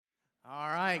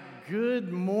right,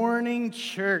 good morning,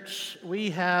 church. We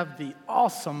have the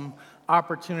awesome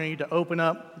opportunity to open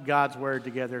up God's Word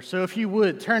together. So if you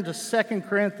would, turn to 2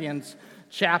 Corinthians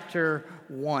chapter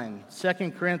 1.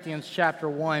 2 Corinthians chapter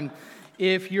 1.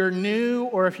 If you're new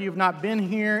or if you've not been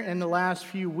here in the last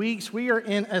few weeks, we are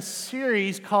in a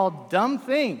series called Dumb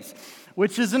Things,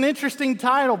 which is an interesting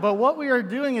title, but what we are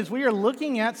doing is we are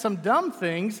looking at some dumb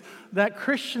things that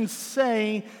Christians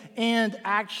say and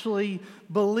actually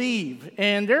believe.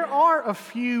 And there are a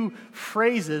few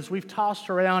phrases we've tossed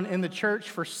around in the church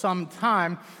for some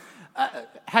time.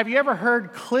 Have you ever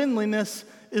heard cleanliness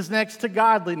is next to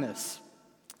godliness?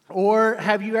 Or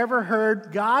have you ever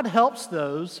heard God helps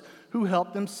those who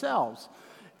help themselves?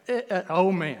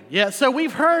 Oh man, yeah, so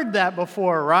we've heard that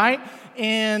before, right?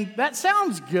 And that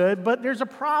sounds good, but there's a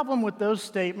problem with those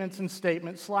statements and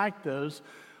statements like those.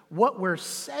 What we're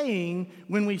saying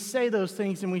when we say those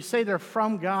things and we say they're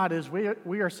from God is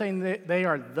we are saying that they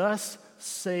are thus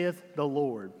saith the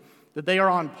Lord, that they are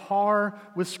on par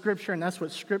with Scripture, and that's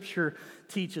what Scripture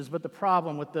teaches. But the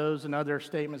problem with those and other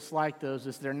statements like those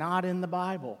is they're not in the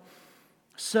Bible.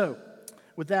 So,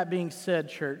 with that being said,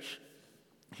 church,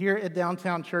 here at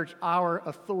Downtown Church, our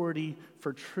authority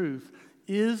for truth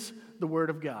is the Word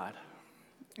of God.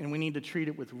 And we need to treat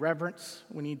it with reverence.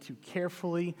 We need to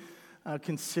carefully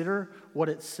consider what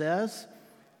it says.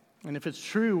 And if it's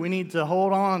true, we need to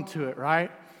hold on to it,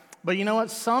 right? But you know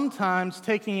what? Sometimes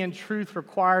taking in truth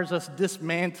requires us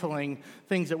dismantling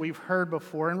things that we've heard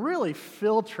before and really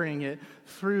filtering it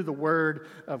through the Word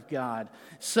of God.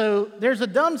 So there's a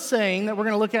dumb saying that we're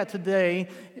going to look at today.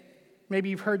 Maybe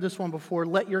you've heard this one before.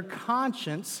 Let your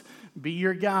conscience be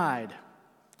your guide.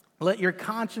 Let your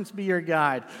conscience be your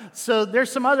guide. So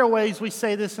there's some other ways we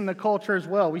say this in the culture as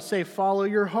well. We say, follow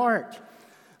your heart.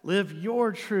 Live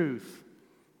your truth.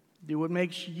 Do what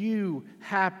makes you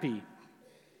happy.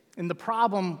 And the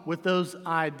problem with those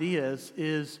ideas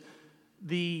is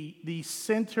the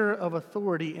center of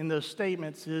authority in those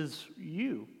statements is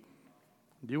you.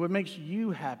 Do what makes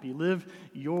you happy. Live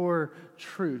your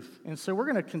truth. And so we're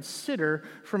going to consider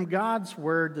from God's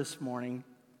Word this morning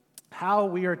how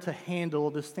we are to handle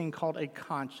this thing called a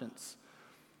conscience.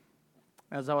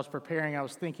 As I was preparing, I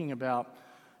was thinking about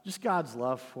just God's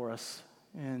love for us.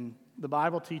 And the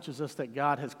Bible teaches us that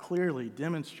God has clearly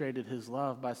demonstrated His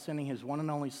love by sending His one and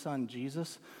only Son,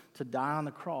 Jesus, to die on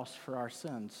the cross for our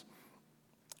sins,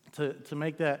 to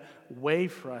make that way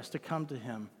for us to come to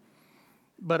Him.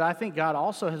 But I think God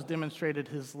also has demonstrated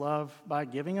His love by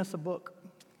giving us a book,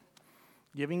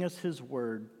 giving us His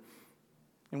Word,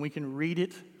 and we can read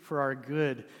it for our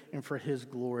good and for His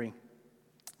glory.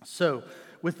 So,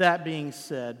 with that being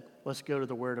said, let's go to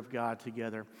the Word of God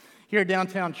together. Here at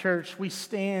Downtown Church, we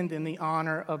stand in the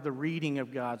honor of the reading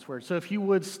of God's Word. So if you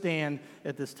would stand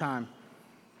at this time.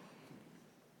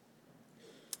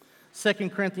 2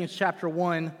 Corinthians chapter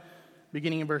 1,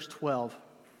 beginning in verse 12.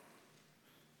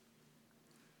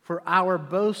 For our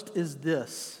boast is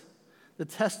this, the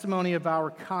testimony of our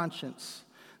conscience,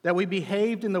 that we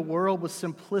behaved in the world with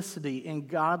simplicity and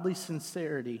godly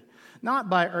sincerity, not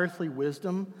by earthly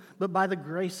wisdom, but by the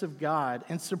grace of God,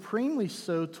 and supremely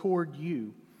so toward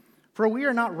you. For we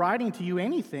are not writing to you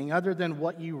anything other than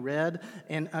what you read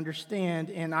and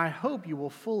understand, and I hope you will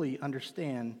fully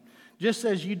understand, just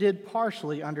as you did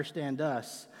partially understand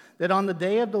us, that on the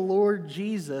day of the Lord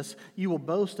Jesus you will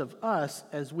boast of us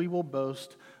as we will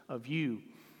boast of you.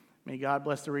 May God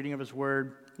bless the reading of His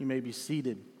Word. You may be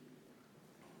seated.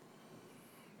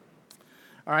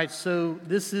 All right, so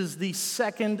this is the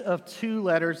second of two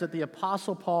letters that the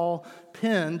Apostle Paul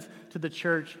penned to the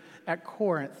church at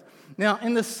Corinth. Now,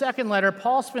 in the second letter,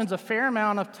 Paul spends a fair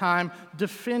amount of time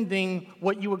defending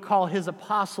what you would call his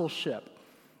apostleship.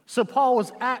 So Paul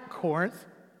was at Corinth.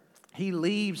 He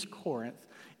leaves Corinth.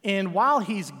 And while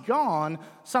he's gone,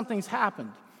 something's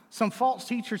happened. Some false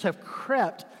teachers have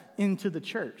crept into the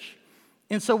church.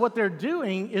 And so what they're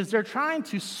doing is they're trying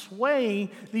to sway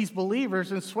these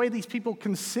believers and sway these people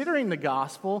considering the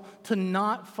gospel to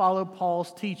not follow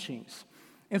Paul's teachings.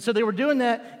 And so they were doing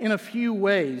that in a few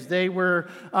ways. They were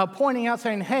pointing out,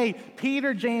 saying, hey,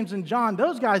 Peter, James, and John,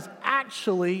 those guys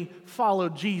actually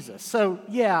followed Jesus. So,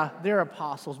 yeah, they're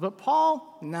apostles. But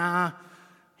Paul, nah,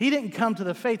 he didn't come to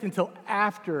the faith until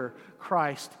after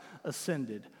Christ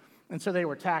ascended. And so they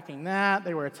were attacking that.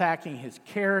 They were attacking his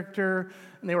character.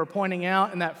 And they were pointing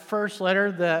out in that first letter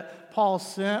that Paul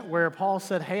sent where Paul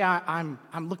said, hey, I'm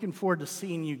looking forward to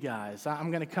seeing you guys.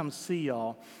 I'm going to come see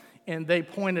y'all. And they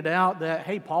pointed out that,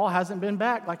 hey, Paul hasn't been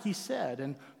back like he said.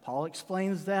 And Paul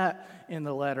explains that in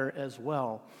the letter as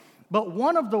well. But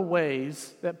one of the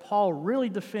ways that Paul really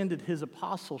defended his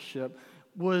apostleship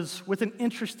was with an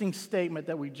interesting statement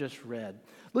that we just read.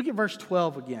 Look at verse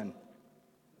 12 again.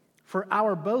 For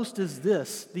our boast is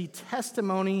this, the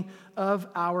testimony of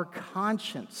our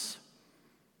conscience,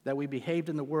 that we behaved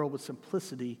in the world with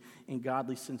simplicity and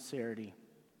godly sincerity.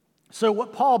 So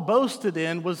what Paul boasted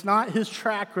in was not his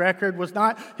track record, was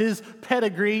not his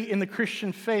pedigree in the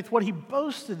Christian faith. What he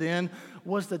boasted in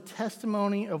was the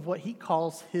testimony of what he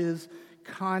calls his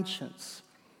conscience.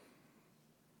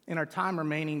 In our time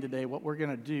remaining today, what we're going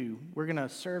to do, we're going to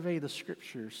survey the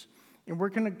scriptures, and we're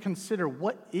going to consider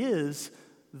what is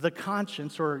the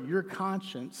conscience or your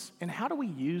conscience, and how do we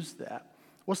use that?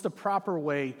 What's the proper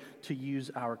way to use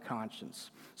our conscience?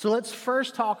 So let's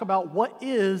first talk about what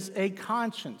is a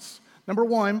conscience. Number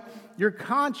one, your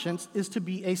conscience is to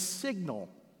be a signal.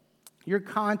 Your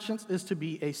conscience is to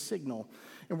be a signal.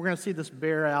 And we're going to see this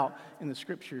bear out in the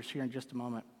scriptures here in just a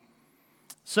moment.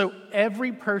 So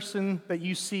every person that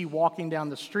you see walking down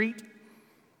the street,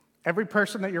 every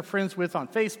person that you're friends with on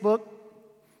Facebook,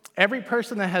 every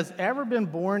person that has ever been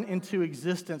born into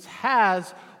existence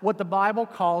has what the Bible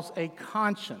calls a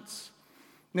conscience.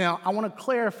 Now, I want to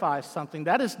clarify something.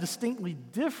 That is distinctly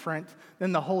different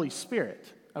than the Holy Spirit,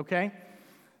 okay?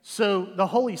 So the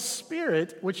Holy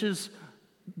Spirit, which is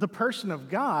the person of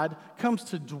God, comes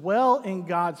to dwell in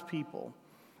God's people.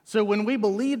 So when we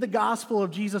believe the gospel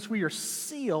of Jesus, we are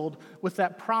sealed with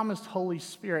that promised Holy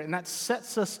Spirit, and that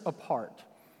sets us apart.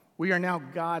 We are now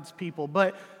God's people.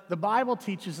 But the Bible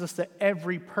teaches us that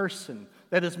every person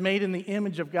that is made in the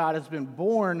image of God has been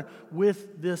born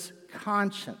with this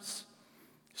conscience.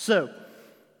 So,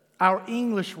 our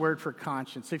English word for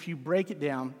conscience, if you break it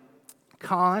down,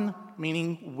 con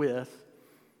meaning with,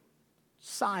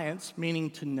 science meaning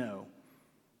to know.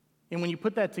 And when you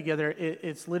put that together,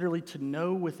 it's literally to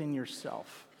know within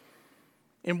yourself.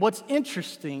 And what's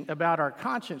interesting about our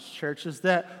conscience, church, is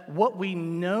that what we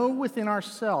know within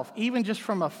ourselves, even just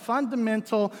from a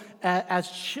fundamental,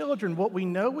 as children, what we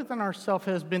know within ourselves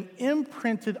has been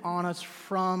imprinted on us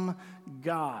from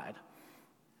God.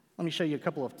 Let me show you a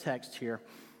couple of texts here.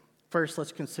 First,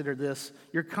 let's consider this.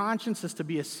 Your conscience is to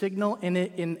be a signal, and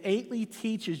it innately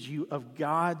teaches you of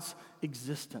God's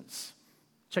existence.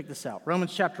 Check this out.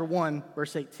 Romans chapter 1,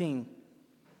 verse 18.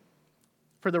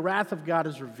 For the wrath of God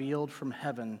is revealed from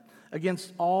heaven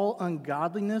against all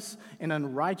ungodliness and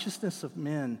unrighteousness of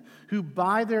men, who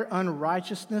by their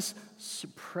unrighteousness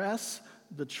suppress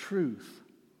the truth.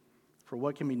 For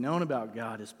what can be known about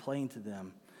God is plain to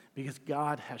them, because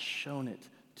God has shown it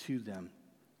to them.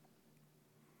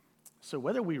 So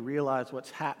whether we realize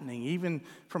what's happening, even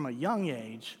from a young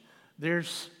age,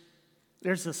 there's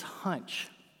this hunch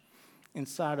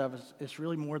inside of us. It's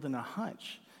really more than a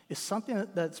hunch. It's something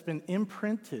that's been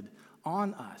imprinted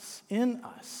on us, in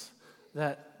us,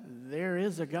 that there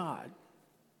is a God.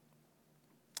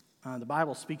 The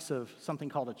Bible speaks of something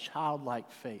called a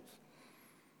childlike faith.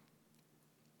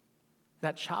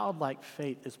 That childlike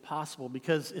faith is possible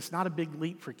because it's not a big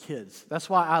leap for kids. That's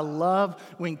why I love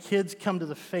when kids come to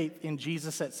the faith in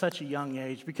Jesus at such a young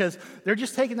age, because they're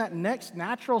just taking that next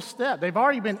natural step. They've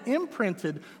already been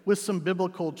imprinted with some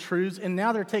biblical truths, and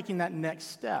now they're taking that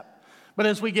next step. But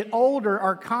as we get older,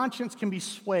 our conscience can be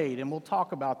swayed, and we'll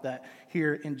talk about that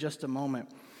here in just a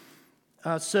moment.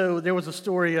 So there was a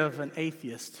story of an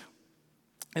atheist,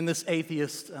 and this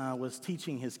atheist was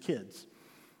teaching his kids.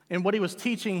 And what he was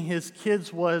teaching his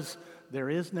kids was, there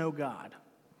is no God.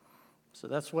 So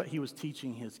that's what he was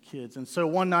teaching his kids. And so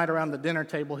one night around the dinner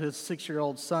table, his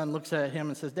 6-year-old son looks at him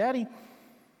and says, Daddy,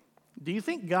 do you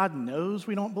think God knows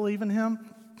we don't believe in him?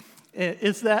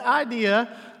 It's that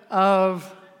idea of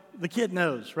the kid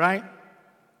knows, right?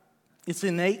 It's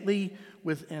innately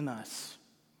within us.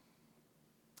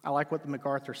 I like what the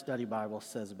MacArthur Study Bible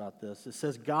says about this. It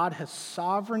says, God has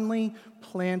sovereignly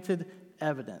planted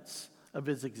evidence of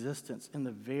his existence in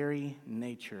the very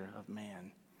nature of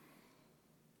man.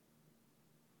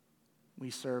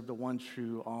 We serve the one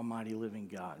true, almighty, living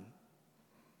God.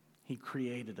 He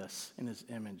created us in his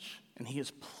image, and he has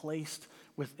placed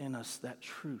within us that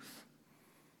truth,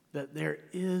 that there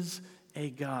is a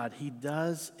God. He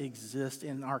does exist,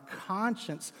 and our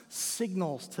conscience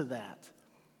signals to that.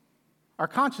 Our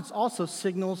conscience also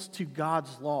signals to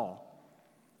God's law.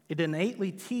 It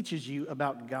innately teaches you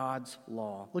about God's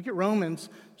law. Look at Romans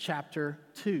chapter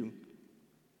 2.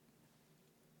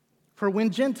 For when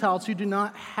Gentiles who do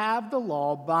not have the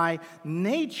law by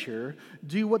nature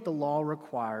do what the law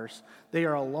requires, they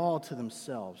are a law to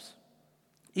themselves,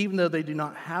 even though they do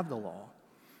not have the law.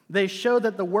 They show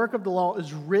that the work of the law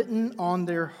is written on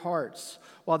their hearts,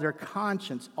 while their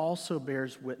conscience also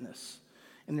bears witness,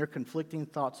 and their conflicting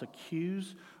thoughts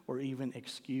accuse or even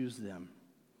excuse them.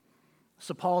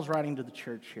 So Paul's writing to the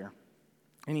church here,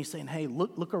 and he's saying, hey,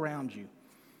 look around you.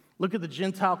 Look at the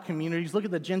Gentile communities. Look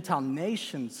at the Gentile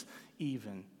nations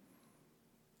even.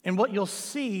 And what you'll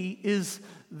see is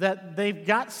that they've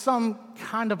got some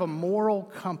kind of a moral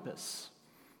compass.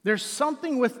 There's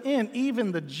something within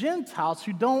even the Gentiles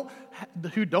who don't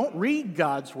read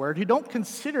God's word, who don't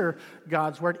consider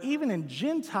God's word. Even in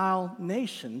Gentile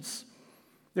nations,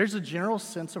 there's a general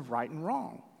sense of right and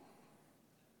wrong.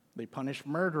 They punish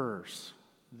murderers.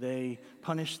 They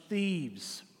punish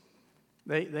thieves.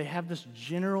 They have this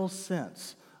general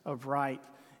sense of right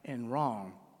and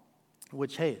wrong,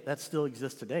 which, hey, that still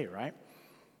exists today, right?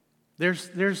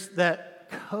 There's that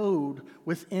code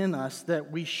within us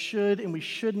that we should and we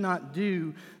should not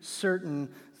do certain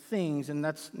things, and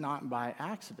that's not by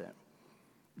accident.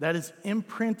 That is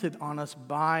imprinted on us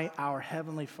by our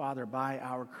Heavenly Father, by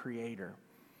our Creator.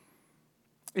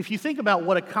 If you think about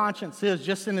what a conscience is,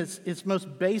 just in its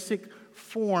most basic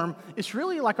form, it's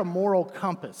really like a moral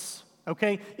compass,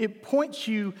 okay? It points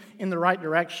you in the right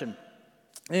direction.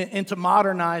 And to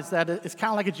modernize that, it's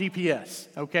kind of like a GPS,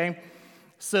 okay?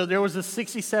 So there was a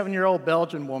 67-year-old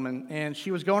Belgian woman, and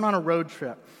she was going on a road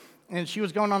trip. And she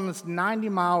was going on this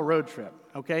 90-mile road trip,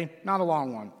 okay? Not a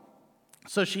long one.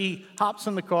 So she hops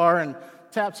in the car and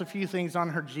taps a few things on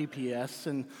her GPS,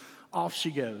 and off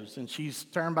she goes. And she's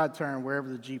turn by turn wherever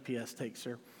the GPS takes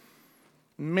her.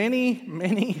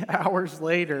 Many hours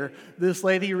later, this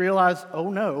lady realized,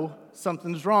 oh no,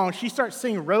 something's wrong. She starts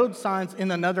seeing road signs in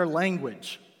another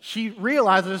language. She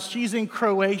realizes she's in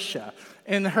Croatia,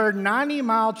 and her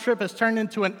 90-mile trip has turned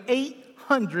into an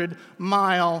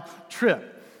 800-mile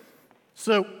trip.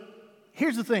 So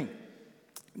here's the thing.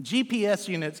 GPS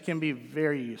units can be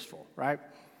very useful, right?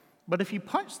 But if you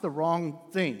punch the wrong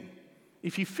thing,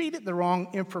 if you feed it the wrong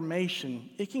information,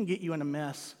 it can get you in a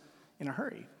mess in a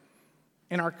hurry.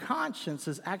 And our conscience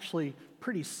is actually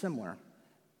pretty similar.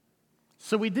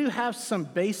 So we do have some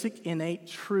basic innate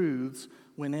truths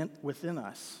within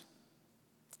us.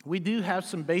 We do have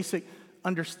some basic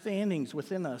understandings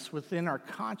within us, within our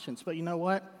conscience. But you know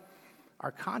what?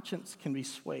 Our conscience can be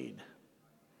swayed.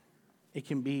 It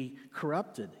can be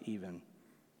corrupted even.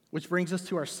 Which brings us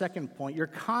to our second point. Your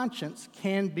conscience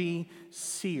can be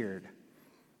seared.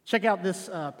 Check out this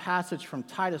passage from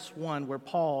Titus 1 where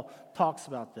Paul talks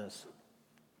about this.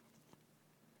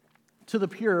 To the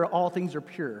pure, all things are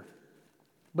pure.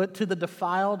 But to the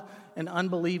defiled and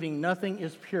unbelieving, nothing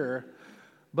is pure.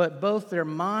 But both their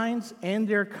minds and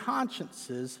their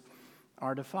consciences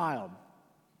are defiled.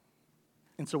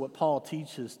 And so what Paul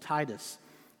teaches Titus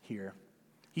here,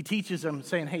 he teaches him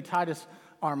saying, hey, Titus,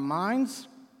 our minds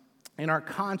and our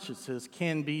consciences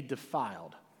can be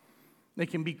defiled. They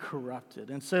can be corrupted.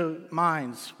 And so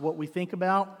minds, what we think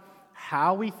about,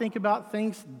 how we think about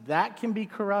things, that can be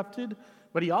corrupted.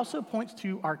 But he also points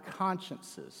to our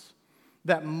consciences.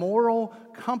 That moral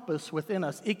compass within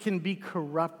us, it can be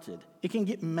corrupted. It can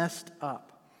get messed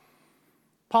up.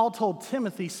 Paul told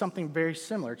Timothy something very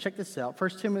similar. Check this out, 1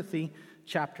 Timothy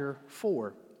chapter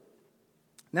 4.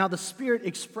 Now the Spirit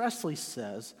expressly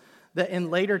says that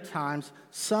in later times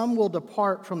some will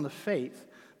depart from the faith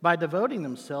by devoting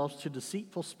themselves to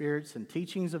deceitful spirits and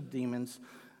teachings of demons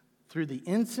through the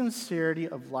insincerity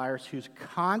of liars whose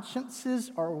consciences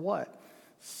are what?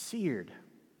 Seared.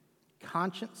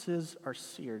 Consciences are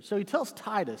seared. So he tells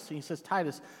Titus, he says,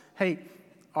 Titus, hey,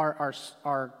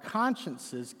 our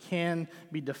consciences can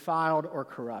be defiled or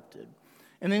corrupted.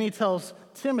 And then he tells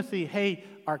Timothy, hey,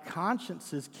 our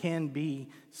consciences can be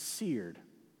seared.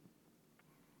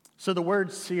 So the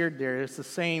word seared there is the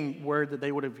same word that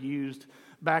they would have used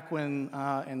back when,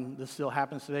 and this still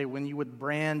happens today, when you would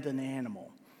brand an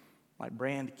animal, like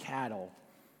brand cattle.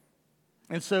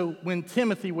 And so when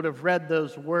Timothy would have read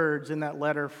those words in that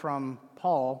letter from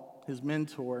Paul, his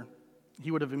mentor,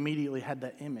 he would have immediately had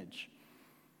that image,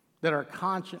 that our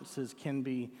consciences can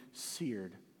be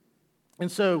seared.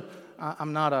 And so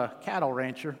I'm not a cattle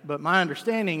rancher, but my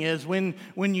understanding is when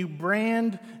you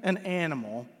brand an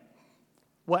animal,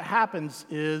 what happens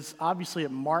is obviously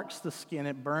it marks the skin,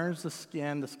 it burns the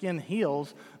skin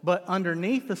heals, but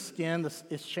underneath the skin,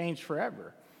 it's changed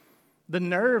forever. The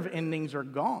nerve endings are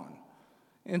gone.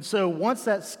 And so once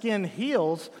that skin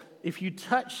heals, if you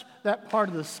touch that part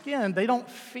of the skin, they don't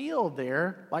feel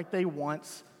there like they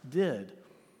once did.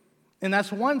 And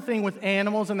that's one thing with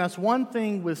animals, and that's one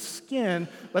thing with skin,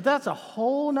 but that's a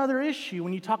whole other issue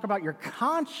when you talk about your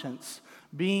conscience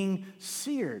being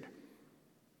seared.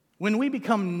 When we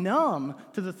become numb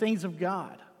to the things of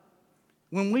God,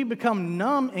 when we become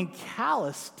numb and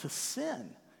callous to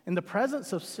sin, in the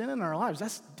presence of sin in our lives,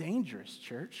 that's dangerous,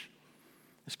 church.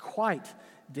 It's quite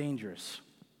dangerous.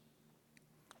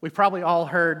 We've probably all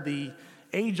heard the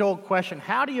age-old question,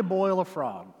 how do you boil a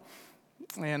frog?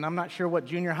 And I'm not sure what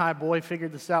junior high boy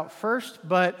figured this out first,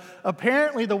 but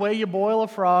apparently the way you boil a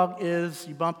frog is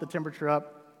you bump the temperature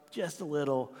up just a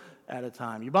little at a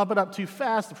time. You bump it up too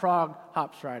fast, the frog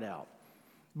hops right out.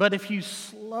 But if you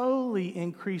slowly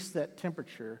increase that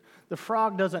temperature, the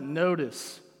frog doesn't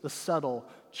notice the subtle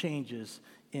changes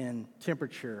in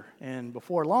temperature. And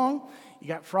before long, you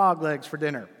got frog legs for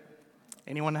dinner.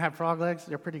 Anyone have frog legs?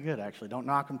 They're pretty good, actually. Don't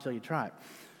knock them till you try it.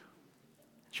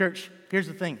 Church, here's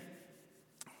the thing.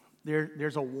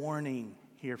 There's a warning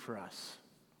here for us.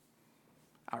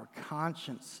 Our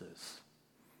consciences,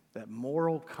 that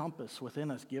moral compass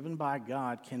within us given by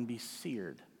God, can be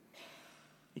seared.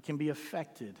 It can be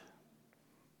affected.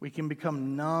 We can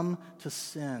become numb to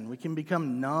sin. We can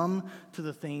become numb to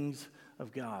the things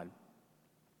of God.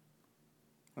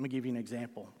 Let me give you an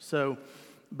example. So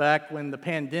back when the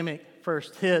pandemic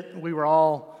first hit, we were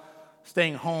all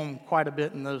staying home quite a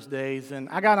bit in those days, and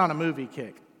I got on a movie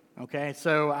kick. Okay,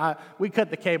 so we cut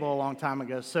the cable a long time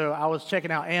ago, so I was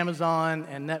checking out Amazon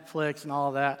and Netflix and all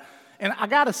of that. And I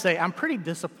gotta say, I'm pretty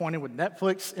disappointed with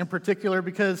Netflix in particular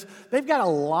because they've got a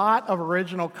lot of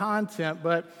original content,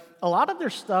 but a lot of their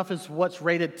stuff is what's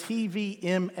rated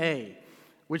TVMA,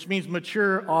 which means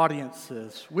mature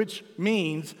audiences, which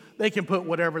means they can put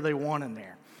whatever they want in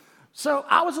there. So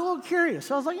I was a little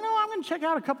curious. I was like, I'm going to check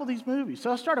out a couple of these movies. So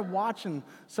I started watching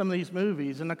some of these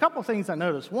movies, and a couple of things I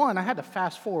noticed. One, I had to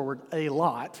fast forward a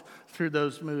lot through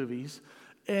those movies.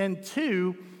 And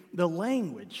two, the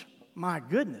language. My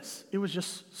goodness, it was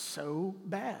just so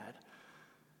bad.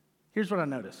 Here's what I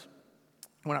noticed.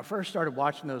 When I first started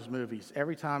watching those movies,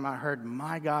 every time I heard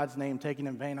my God's name taken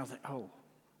in vain, I was like,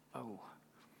 oh.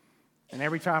 And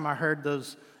every time I heard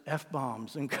those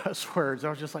F-bombs and cuss words, I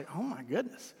was just like, oh my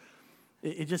goodness.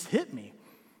 It just hit me.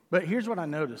 But here's what I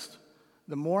noticed.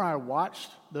 The more I watched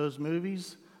those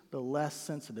movies, the less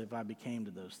sensitive I became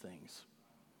to those things.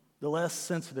 The less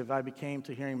sensitive I became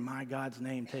to hearing my God's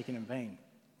name taken in vain.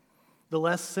 The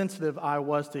less sensitive I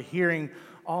was to hearing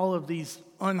all of these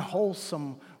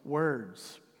unwholesome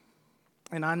words.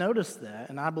 And I noticed that,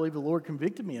 and I believe the Lord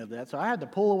convicted me of that, so I had to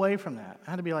pull away from that.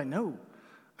 I had to be like, no,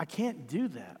 I can't do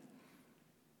that.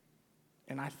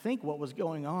 And I think what was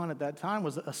going on at that time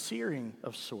was a searing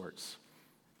of sorts.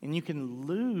 And you can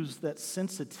lose that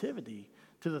sensitivity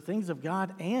to the things of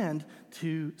God and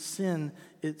to sin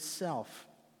itself.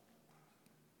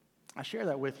 I share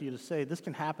that with you to say this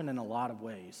can happen in a lot of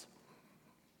ways.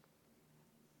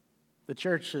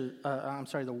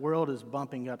 The world is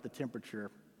bumping up the temperature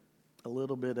a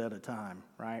little bit at a time,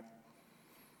 right?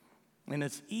 And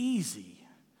it's easy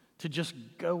to just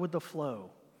go with the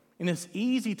flow. And it's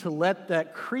easy to let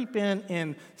that creep in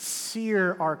and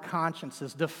sear our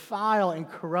consciences, defile and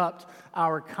corrupt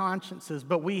our consciences.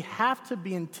 But we have to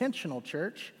be intentional,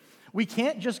 church. We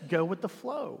can't just go with the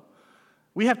flow.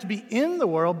 We have to be in the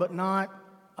world, but not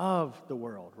of the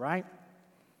world, right?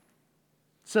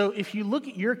 So if you look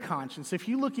at your conscience, if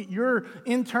you look at your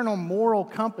internal moral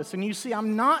compass and you see,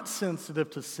 I'm not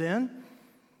sensitive to sin,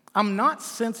 I'm not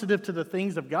sensitive to the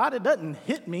things of God, it doesn't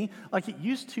hit me like it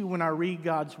used to when I read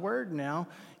God's word now,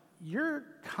 your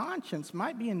conscience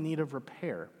might be in need of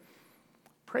repair.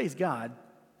 Praise God,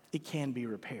 it can be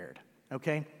repaired,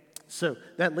 okay? So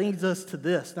that leads us to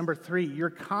this. Number 3, your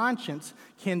conscience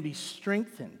can be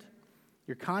strengthened.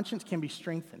 Your conscience can be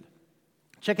strengthened.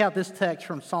 Check out this text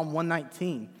from Psalm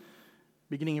 119,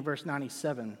 beginning in verse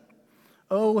 97.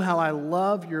 Oh, how I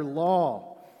love your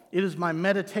law. It is my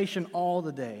meditation all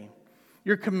the day.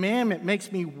 Your commandment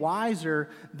makes me wiser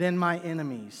than my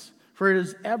enemies, for it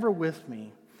is ever with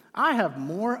me. I have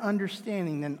more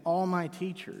understanding than all my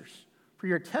teachers, for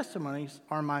your testimonies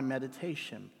are my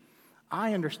meditation.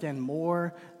 I understand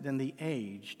more than the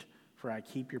aged, for I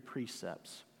keep your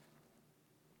precepts.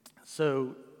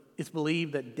 So it's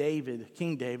believed that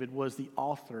King David, was the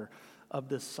author of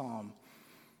this psalm.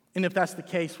 And if that's the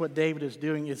case, what David is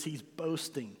doing is he's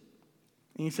boasting.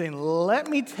 And he's saying, let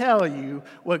me tell you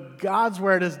what God's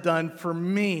word has done for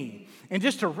me. And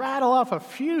just to rattle off a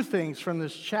few things from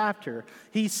this chapter,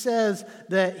 he says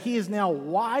that he is now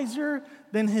wiser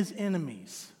than his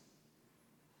enemies.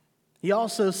 He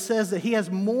also says that he has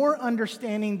more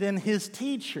understanding than his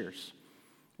teachers,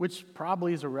 which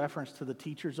probably is a reference to the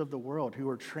teachers of the world who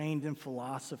were trained in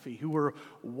philosophy, who were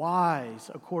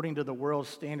wise according to the world's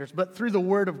standards. But through the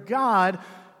word of God,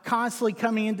 constantly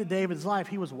coming into David's life,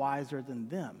 he was wiser than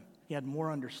them. He had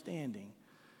more understanding.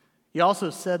 He also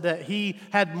said that he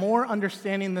had more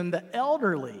understanding than the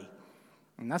elderly.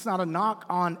 And that's not a knock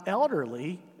on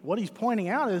elderly. What he's pointing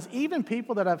out is even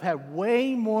people that have had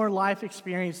way more life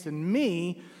experience than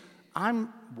me, I'm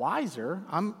wiser.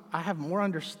 I have more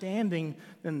understanding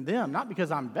than them, not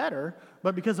because I'm better,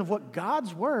 but because of what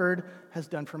God's word has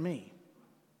done for me.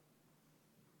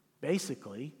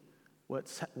 Basically,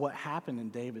 what happened in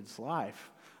David's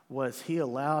life was he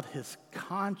allowed his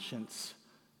conscience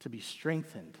to be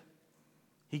strengthened.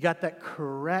 He got that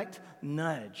correct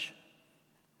nudge.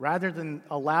 Rather than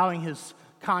allowing his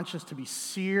conscience to be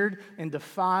seared and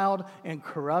defiled and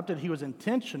corrupted, he was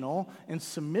intentional and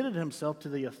submitted himself to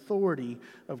the authority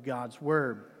of God's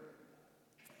word.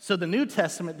 So the New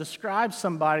Testament describes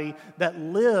somebody that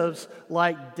lives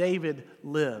like David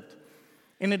lived.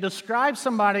 And it describes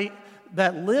somebody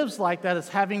that lives like that as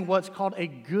having what's called a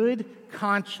good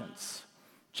conscience.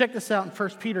 Check this out in 1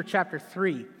 Peter chapter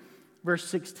 3, verse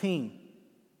 16.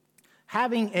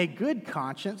 Having a good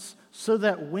conscience, so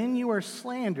that when you are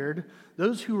slandered,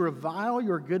 those who revile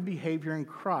your good behavior in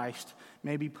Christ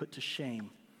may be put to shame.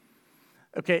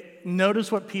 Okay,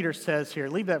 notice what Peter says here.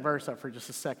 Leave that verse up for just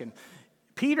a second.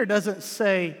 Peter doesn't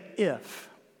say if.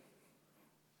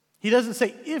 He doesn't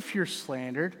say if you're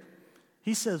slandered.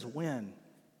 He says when.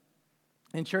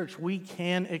 In church, we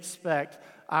can expect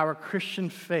our Christian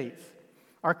faith,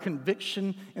 our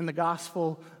conviction in the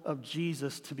gospel of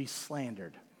Jesus to be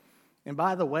slandered. And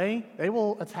by the way, they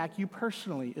will attack you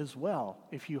personally as well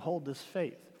if you hold this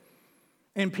faith.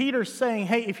 And Peter's saying,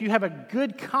 hey, if you have a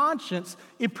good conscience,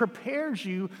 it prepares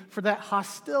you for that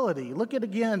hostility. Look at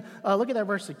that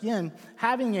verse again.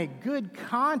 Having a good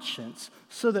conscience,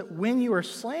 so that when you are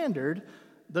slandered,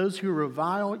 those who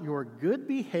revile your good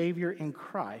behavior in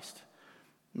Christ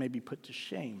may be put to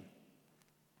shame.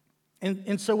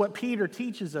 And so what Peter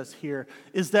teaches us here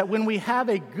is that when we have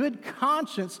a good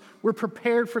conscience, we're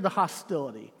prepared for the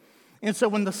hostility. And so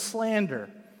when the slander,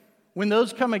 when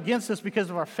those come against us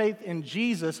because of our faith in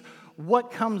Jesus,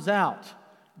 what comes out?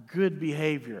 Good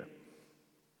behavior.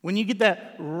 When you get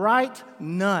that right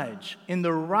nudge in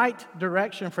the right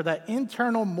direction for that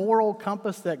internal moral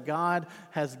compass that God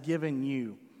has given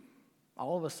you,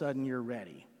 all of a sudden you're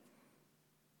ready.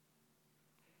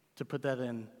 To put that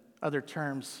in other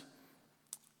terms,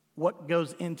 what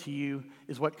goes into you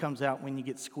is what comes out when you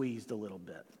get squeezed a little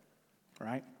bit,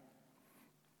 right?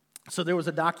 So there was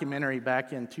a documentary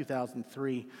back in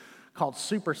 2003 called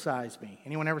Super Size Me.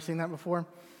 Anyone ever seen that before?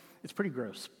 It's pretty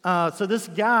gross. So this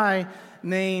guy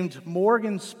named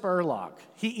Morgan Spurlock,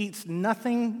 he eats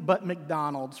nothing but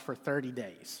McDonald's for 30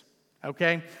 days,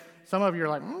 okay? Some of you are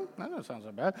like, that doesn't sound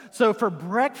so bad. So for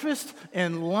breakfast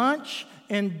and lunch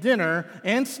and dinner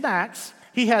and snacks,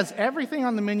 he has everything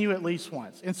on the menu at least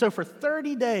once. And so for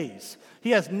 30 days, he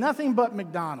has nothing but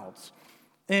McDonald's.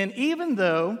 And even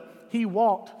though he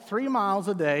walked 3 miles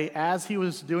a day as he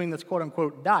was doing this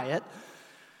quote-unquote diet,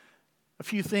 a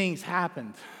few things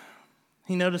happened.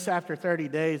 He noticed after 30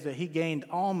 days that he gained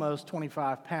almost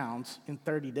 25 pounds in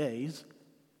 30 days.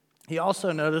 He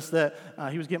also noticed that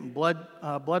he was getting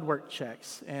blood work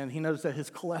checks, and he noticed that his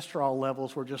cholesterol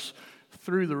levels were just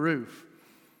through the roof.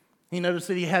 He noticed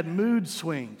that he had mood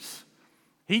swings.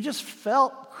 He just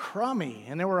felt crummy,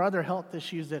 and there were other health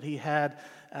issues that he had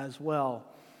as well.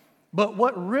 But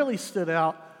what really stood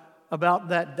out about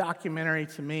that documentary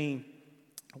to me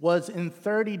was in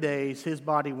 30 days, his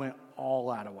body went all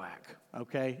out of whack,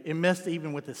 okay? It messed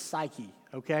even with his psyche,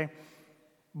 okay?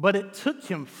 But it took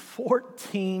him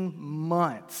 14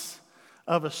 months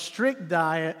of a strict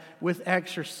diet with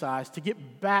exercise to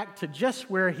get back to just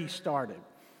where he started.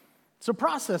 So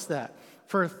process that.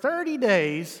 For 30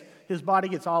 days, his body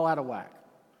gets all out of whack.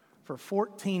 For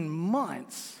 14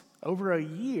 months, over a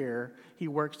year, he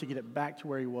works to get it back to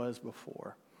where he was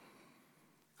before.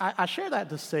 I share that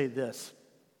to say this.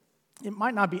 It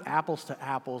might not be apples to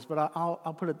apples, but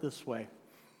I'll put it this way.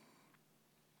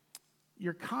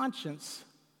 Your conscience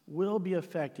will be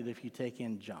affected if you take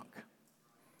in junk.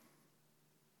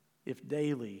 If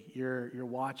daily you're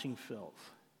watching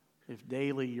filth, if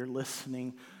daily you're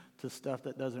listening to stuff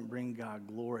that doesn't bring God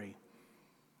glory,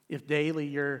 if daily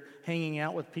you're hanging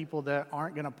out with people that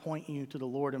aren't going to point you to the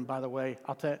Lord. And by the way,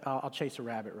 I'll chase a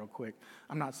rabbit real quick.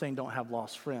 I'm not saying don't have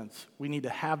lost friends. We need to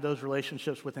have those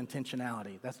relationships with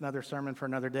intentionality. That's another sermon for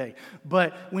another day.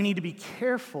 But we need to be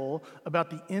careful about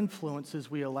the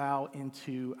influences we allow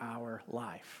into our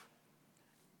life.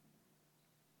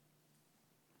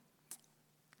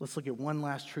 Let's look at one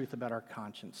last truth about our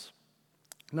conscience.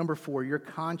 Number 4, your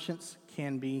conscience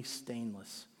can be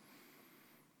stainless.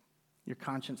 Your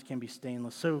conscience can be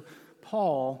stainless. So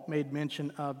Paul made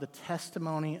mention of the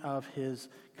testimony of his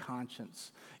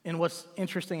conscience. And what's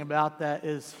interesting about that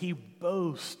is he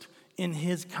boasts in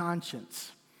his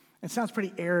conscience. It sounds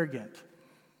pretty arrogant.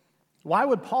 Why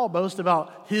would Paul boast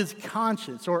about his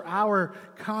conscience or our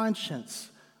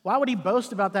conscience? Why would he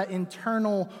boast about that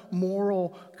internal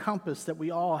moral compass that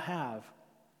we all have?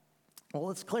 Well,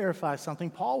 let's clarify something.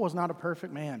 Paul was not a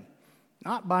perfect man,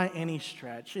 not by any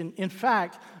stretch. In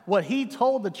fact, what he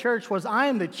told the church was, I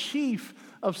am the chief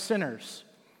of sinners.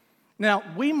 Now,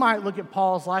 we might look at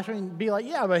Paul's life and be like,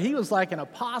 yeah, but he was like an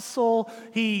apostle.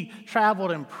 He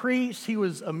traveled and preached. He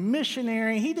was a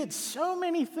missionary. He did so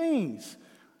many things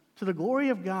to the glory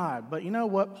of God. But you know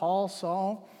what Paul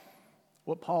saw?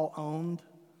 What Paul owned?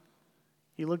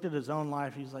 He looked at his own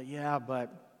life. He's like, yeah,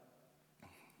 but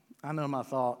I know my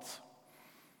thoughts.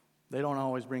 They don't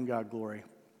always bring God glory.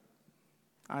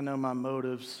 I know my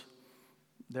motives.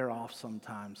 They're off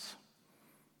sometimes.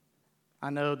 I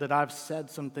know that I've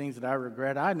said some things that I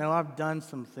regret. I know I've done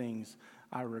some things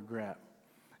I regret.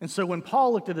 And so when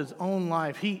Paul looked at his own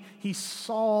life, he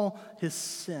saw his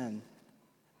sin.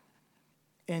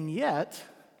 And yet,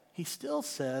 he still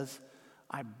says,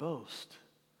 I boast.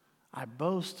 I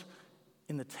boast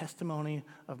in the testimony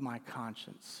of my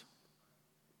conscience.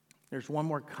 There's one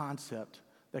more concept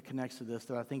that connects to this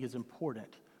that I think is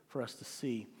important for us to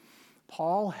see.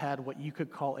 Paul had what you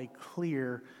could call a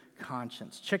clear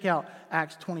conscience. Check out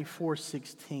Acts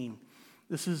 24:16.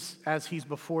 This is as he's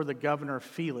before the governor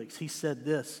Felix. He said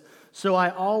this, so I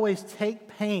always take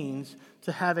pains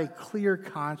to have a clear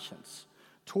conscience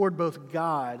toward both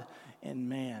God and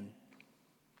man.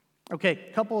 Okay,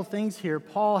 a couple of things here.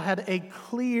 Paul had a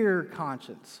clear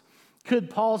conscience. Could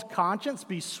Paul's conscience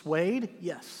be swayed?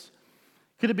 Yes.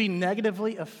 Could it be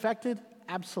negatively affected?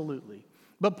 Absolutely.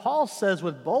 But Paul says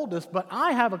with boldness, but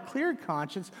I have a clear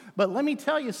conscience, but let me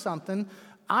tell you something,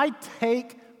 I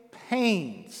take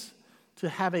pains to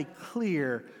have a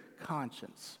clear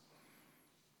conscience.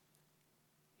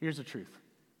 Here's the truth.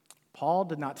 Paul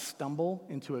did not stumble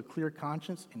into a clear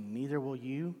conscience, and neither will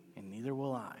you, and neither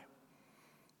will I.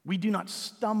 We do not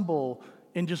stumble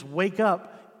and just wake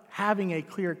up having a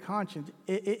clear conscience.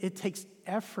 It takes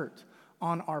effort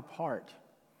on our part.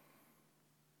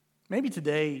 Maybe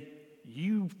today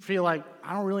you feel like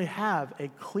I don't really have a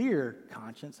clear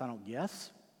conscience, I don't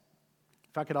guess.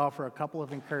 If I could offer a couple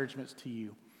of encouragements to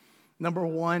you. Number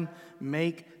one,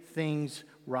 make things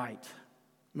right.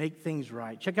 Make things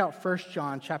right. Check out 1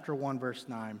 John chapter 1, verse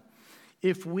 9.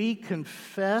 If we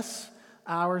confess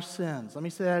our sins, let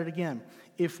me say that again.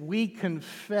 If we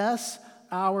confess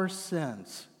our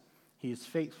sins, he is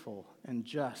faithful and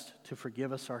just to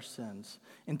forgive us our sins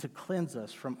and to cleanse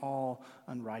us from all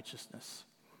unrighteousness.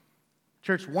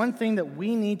 Church, one thing that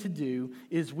we need to do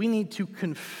is we need to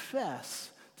confess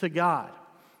to God.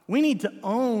 We need to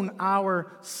own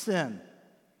our sin.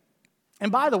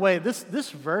 And by the way, this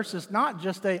verse is not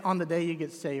just a on the day you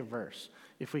get saved verse.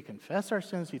 If we confess our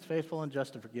sins, he's faithful and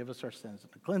just to forgive us our sins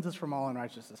and to cleanse us from all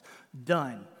unrighteousness.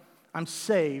 Done. I'm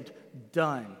saved.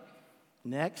 Done.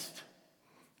 Next?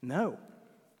 No.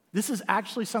 This is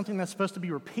actually something that's supposed to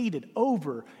be repeated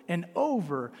over and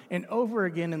over and over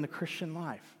again in the Christian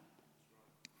life.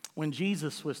 When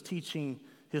Jesus was teaching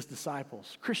his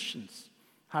disciples, Christians,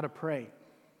 how to pray,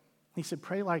 he said,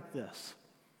 pray like this.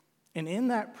 And in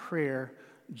that prayer,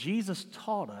 Jesus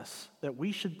taught us that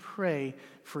we should pray,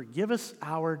 forgive us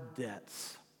our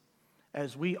debts,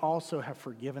 as we also have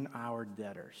forgiven our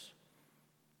debtors.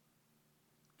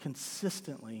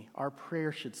 Consistently, our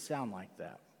prayer should sound like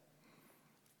that.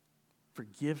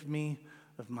 Forgive me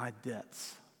of my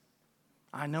debts.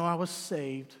 I know I was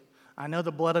saved. I know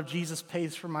the blood of Jesus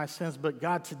pays for my sins, but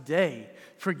God, today,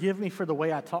 forgive me for the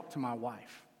way I talk to my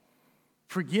wife.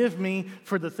 Forgive me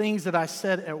for the things that I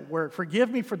said at work. Forgive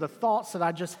me for the thoughts that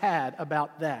I just had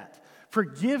about that.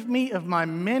 Forgive me of my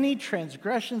many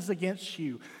transgressions against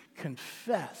you.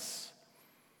 Confess.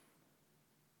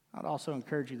 I'd also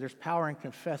encourage you, there's power in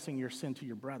confessing your sin to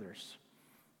your brothers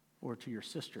or to your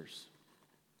sisters.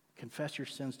 Confess your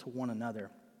sins to one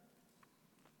another.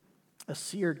 A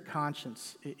seared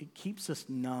conscience, it keeps us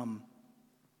numb.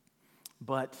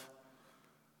 But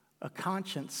a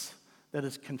conscience that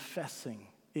is confessing,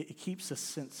 it keeps us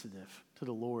sensitive to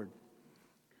the Lord.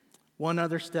 One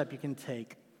other step you can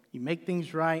take. You make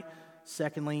things right.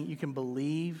 Secondly, you can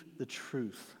believe the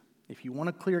truth. If you want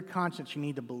a clear conscience, you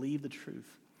need to believe the truth.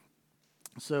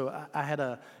 So I had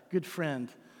a good friend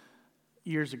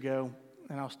years ago,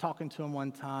 and I was talking to him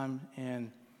one time,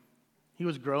 and he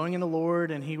was growing in the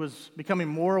Lord, and he was becoming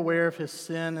more aware of his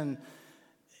sin. And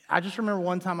I just remember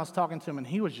one time I was talking to him, and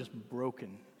he was just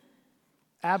broken,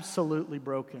 absolutely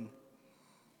broken.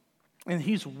 And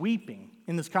he's weeping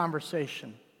in this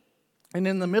conversation. And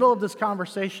in the middle of this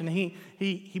conversation,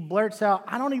 he blurts out,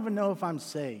 I don't even know if I'm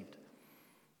saved.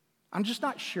 I'm just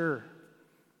not sure.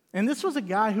 And this was a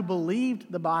guy who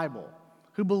believed the Bible,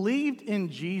 who believed in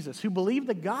Jesus, who believed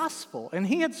the gospel, and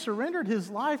he had surrendered his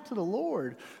life to the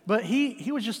Lord, but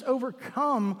he was just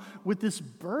overcome with this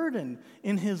burden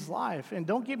in his life. And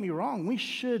don't get me wrong, we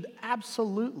should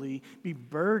absolutely be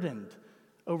burdened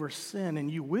over sin, and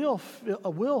you will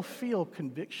feel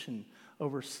conviction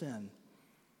over sin.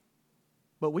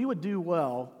 But we would do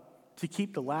well to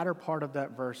keep the latter part of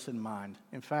that verse in mind.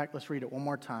 In fact, let's read it one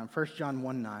more time. 1 John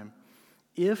 1:9.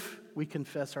 If we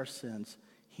confess our sins,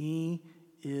 he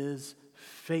is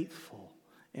faithful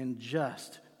and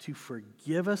just to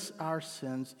forgive us our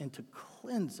sins and to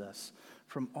cleanse us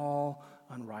from all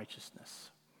unrighteousness.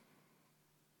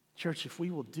 Church, if we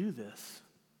will do this,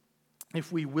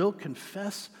 if we will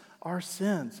confess our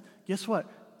sins, guess what?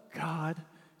 God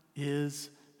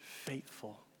is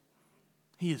faithful.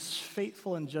 He is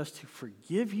faithful and just to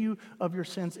forgive you of your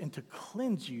sins and to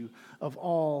cleanse you of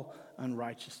all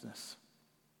unrighteousness.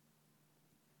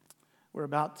 We're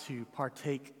about to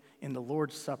partake in the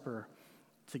Lord's Supper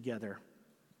together.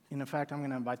 And in fact, I'm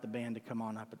going to invite the band to come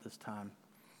on up at this time.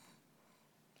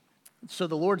 So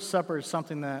the Lord's Supper is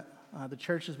something that the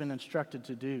church has been instructed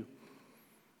to do.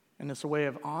 And it's a way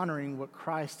of honoring what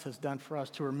Christ has done for us,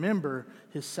 to remember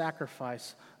his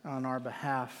sacrifice on our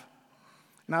behalf.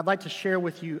 And I'd like to share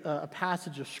with you a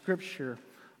passage of Scripture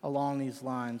along these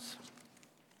lines.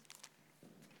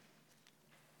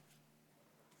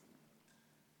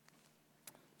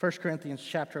 1 Corinthians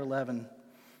chapter 11,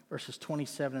 verses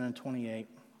 27 and 28.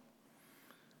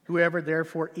 Whoever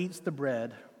therefore eats the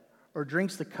bread or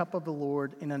drinks the cup of the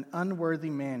Lord in an unworthy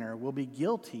manner will be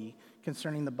guilty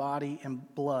concerning the body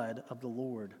and blood of the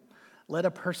Lord. Let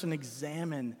a person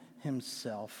examine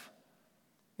himself,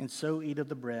 and so eat of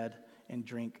the bread and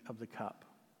drink of the cup.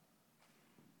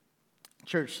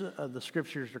 Church, the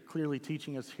Scriptures are clearly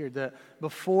teaching us here that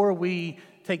before we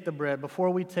take the bread, before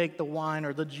we take the wine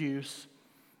or the juice,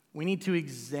 we need to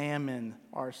examine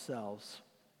ourselves.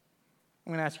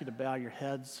 I'm going to ask you to bow your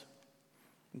heads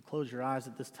and close your eyes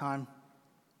at this time.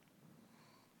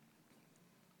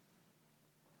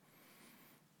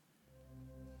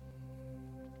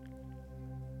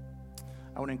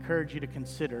 I would encourage you to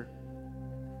consider,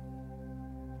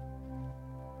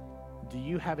 do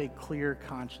you have a clear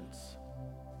conscience?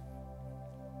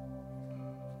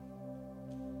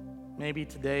 Maybe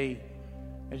today,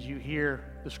 as you hear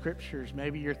the Scriptures,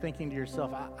 maybe you're thinking to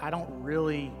yourself, I don't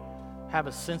really have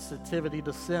a sensitivity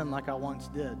to sin like I once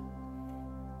did.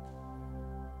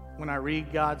 When I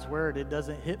read God's Word, it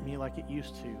doesn't hit me like it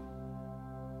used to.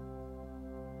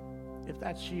 If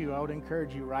that's you, I would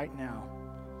encourage you right now,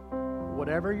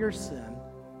 whatever your sin,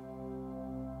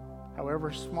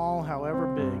 however small, however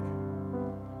big,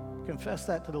 confess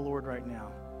that to the Lord right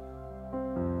now.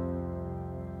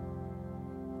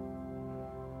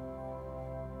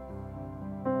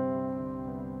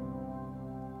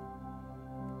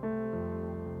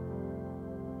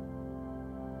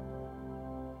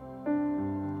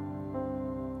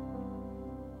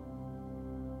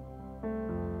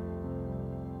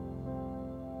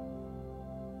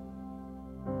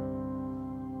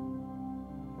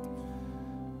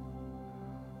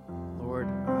 Lord,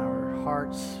 our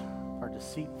hearts are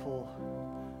deceitful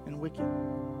and wicked,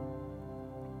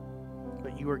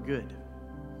 but you are good.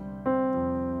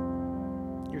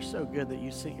 You're so good that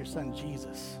you sent your Son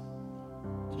Jesus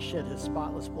to shed his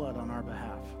spotless blood on our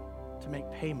behalf, to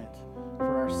make payment for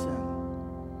our sin.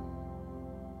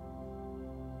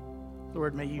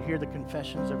 Lord, may you hear the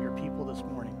confessions of your people this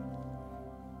morning.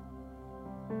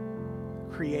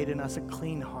 Create in us a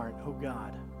clean heart, O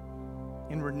God,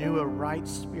 and renew a right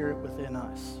spirit within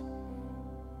us.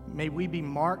 May we be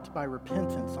marked by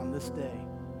repentance on this day.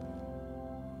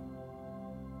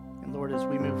 And Lord, as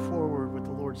we move forward with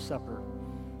the Lord's Supper,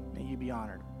 may you be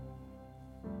honored.